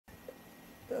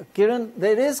Kiran,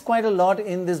 there is quite a lot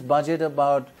in this budget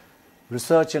about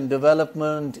research and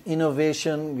development,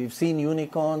 innovation. We've seen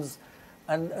unicorns.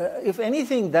 And if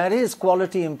anything, that is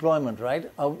quality employment,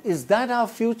 right? Is that our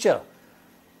future?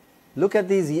 Look at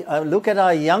these. Look at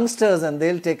our youngsters, and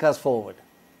they'll take us forward.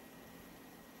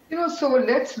 So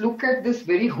let's look at this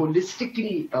very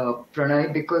holistically,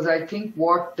 Pranay, because I think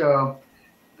what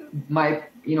my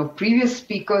previous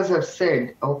speakers have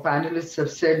said, or panelists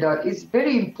have said, is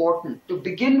very important. To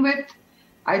begin with,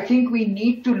 I think we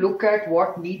need to look at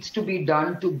what needs to be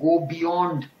done to go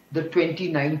beyond the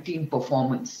 2019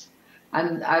 performance.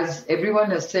 And as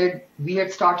everyone has said, we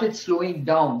had started slowing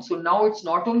down. So now it's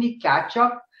not only catch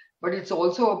up, but it's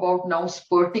also about now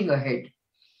spurting ahead.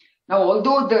 Now,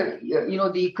 although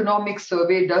the economic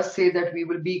survey does say that we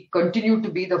will continue to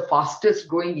be the fastest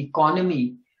growing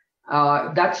economy,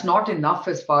 that's not enough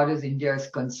as far as India is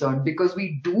concerned, because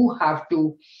we do have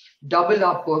to double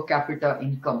our per capita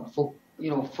income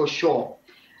for sure.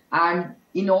 And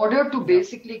in order to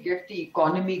basically get the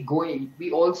economy going,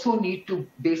 we also need to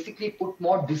basically put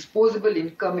more disposable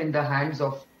income in the hands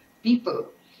of people,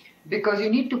 because you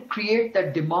need to create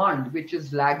that demand which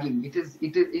is lagging.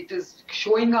 It is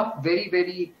showing up very,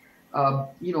 very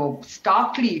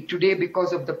starkly today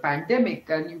because of the pandemic.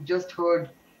 And you just heard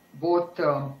both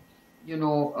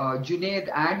Junaid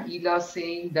and Ela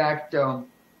saying that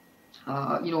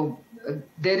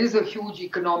there is a huge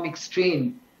economic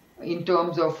strain in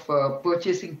terms of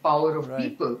purchasing power of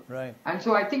people. Right. And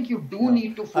so I think you do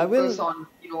need to focus on,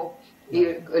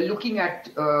 looking at,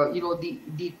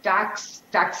 the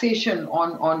taxation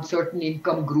on certain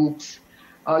income groups.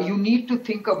 You need to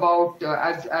think about,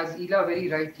 as Ela very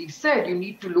rightly said, you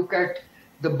need to look at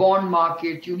the bond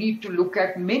market. You need to look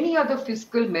at many other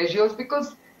fiscal measures,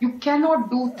 because you cannot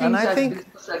do things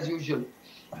business as usual.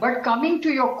 But coming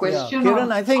to your question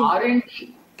on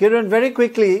R&D. Kiran, very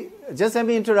quickly, just let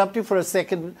me interrupt you for a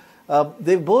second.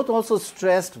 They've both also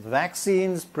stressed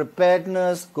vaccines,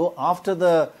 preparedness, go after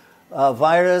the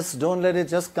virus, don't let it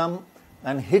just come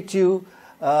and hit you.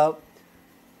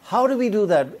 How do we do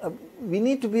that? We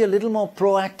need to be a little more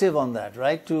proactive on that,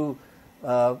 right? To,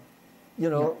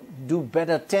 do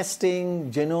better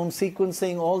testing, genome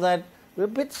sequencing, all that. We're a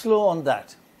bit slow on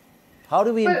that. How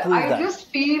do we improve that? I just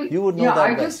feel, you would know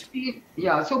that best.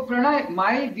 So Pranay,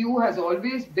 my view has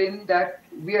always been that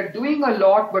we are doing a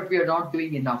lot, but we are not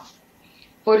doing enough.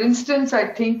 For instance, I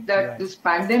think that this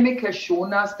pandemic has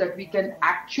shown us that we can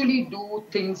actually do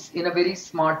things in a very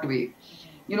smart way.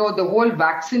 The whole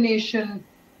vaccination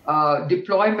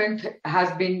deployment has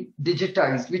been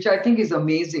digitized, which I think is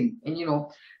amazing. And,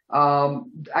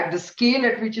 at the scale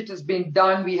at which it has been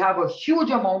done, we have a huge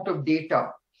amount of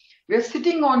data. We're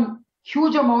sitting on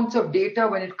huge amounts of data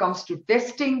when it comes to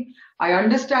testing. I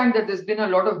understand that there's been a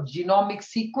lot of genomic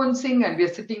sequencing, and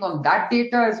we're sitting on that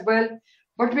data as well.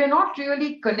 But we're not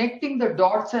really connecting the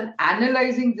dots and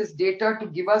analyzing this data to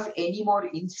give us any more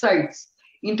insights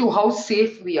into how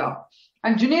safe we are.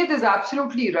 And Junaid is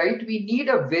absolutely right. We need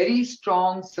a very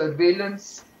strong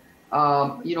surveillance,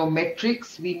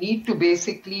 metrics. We need to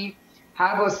basically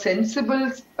have a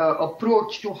sensible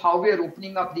approach to how we're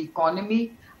opening up the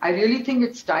economy. I really think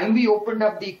it's time we opened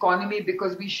up the economy,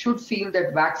 because we should feel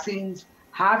that vaccines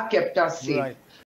have kept us safe. Right.